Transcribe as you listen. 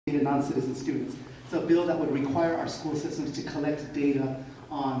non-citizen students. It's a bill that would require our school systems to collect data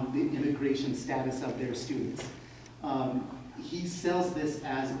on the immigration status of their students. He sells this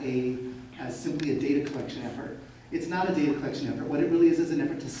as simply a data collection effort. It's not a data collection effort. What it really is an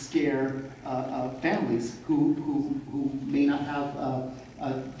effort to scare families who may not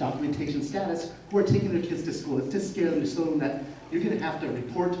have documentation status, who are taking their kids to school. It's to scare them, to show them that you're going to have to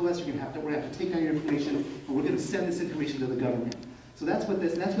report to us, we're going to have to take down your information, and we're going to send this information to the government. So that's what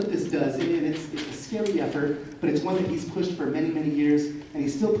this does, and it's a scary effort, but it's one that he's pushed for many, many years, and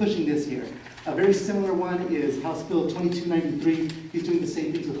he's still pushing this year. A very similar one is House Bill 2293. He's doing the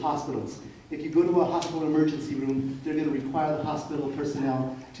same things with hospitals. If you go to a hospital emergency room, they're going to require the hospital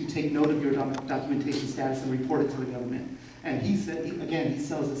personnel to take note of your documentation status and report it to the government. And he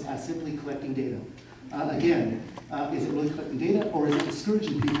sells this as simply collecting data. Is it really collecting data, or is it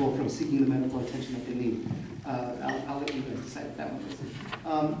discouraging people from seeking the medical attention that they need? I'll let you guys decide what that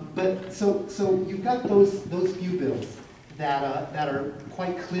one is. So you've got those few bills that are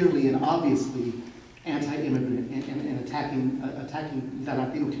quite clearly and obviously anti-immigrant and attacking the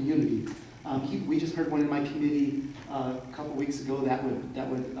Latino community. We just heard one in my committee a couple weeks ago that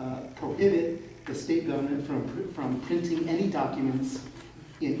would prohibit the state government from printing any documents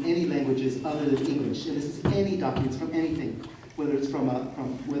in any languages other than English. And this is any documents from anything, whether it's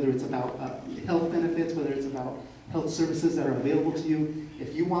whether it's about health benefits, whether it's about health services that are available to you.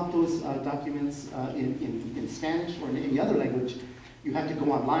 If you want those documents in Spanish or in any other language, you have to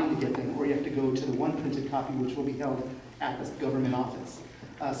go online to get them, or you have to go to the one printed copy, which will be held at the government office.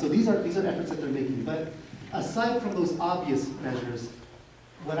 So these are efforts that they're making. But aside from those obvious measures,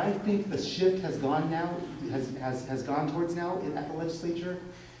 what I think the shift has gone towards now at the legislature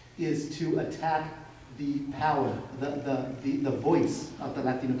is to attack the power, the voice of the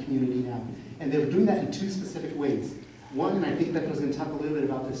Latino community now. And they're doing that in two specific ways. One, and I think Becca's going to talk a little bit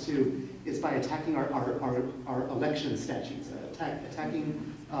about this too, is by attacking our election statutes,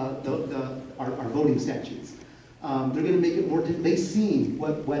 attacking our voting statutes. They're going to make it more difficult. They've seen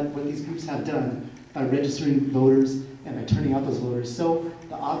what these groups have done by registering voters and by turning out those voters. So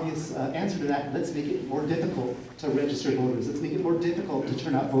the obvious answer to that, let's make it more difficult to register voters. Let's make it more difficult to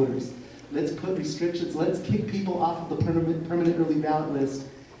turn out voters. Let's put restrictions. Let's kick people off of the permanent early ballot list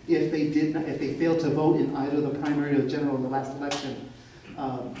if they failed to vote in either the primary or the general in the last election.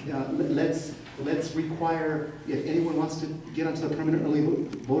 Let's require, if anyone wants to get onto the permanent early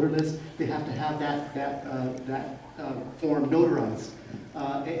voter list, they have to have that form notarized.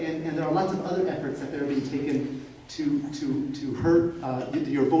 And there are lots of other efforts that are being taken to hurt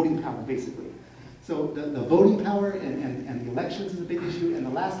your voting power, basically. So the voting power and the elections is a big issue. And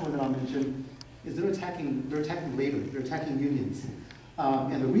the last one that I'll mention is they're attacking labor. They're attacking unions.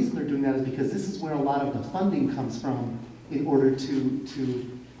 And the reason they're doing that is because this is where a lot of the funding comes from in order to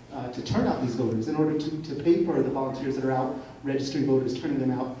turn out these voters, in order to pay for the volunteers that are out registering voters, turning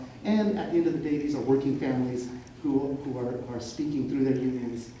them out. And at the end of the day, these are working families who are speaking through their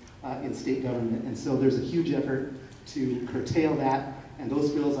unions in state government. And so there's a huge effort to curtail that, and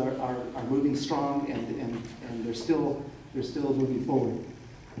those bills are moving strong, and they're still moving forward.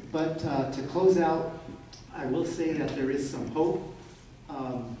 But to close out, I will say that there is some hope.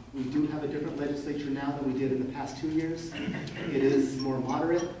 We do have a different legislature now than we did in the past 2 years. It is more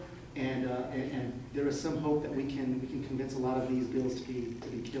moderate, and there is some hope that we can convince a lot of these bills to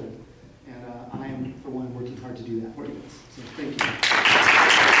be killed. And I am, for one, working hard to do that for you guys. So thank you.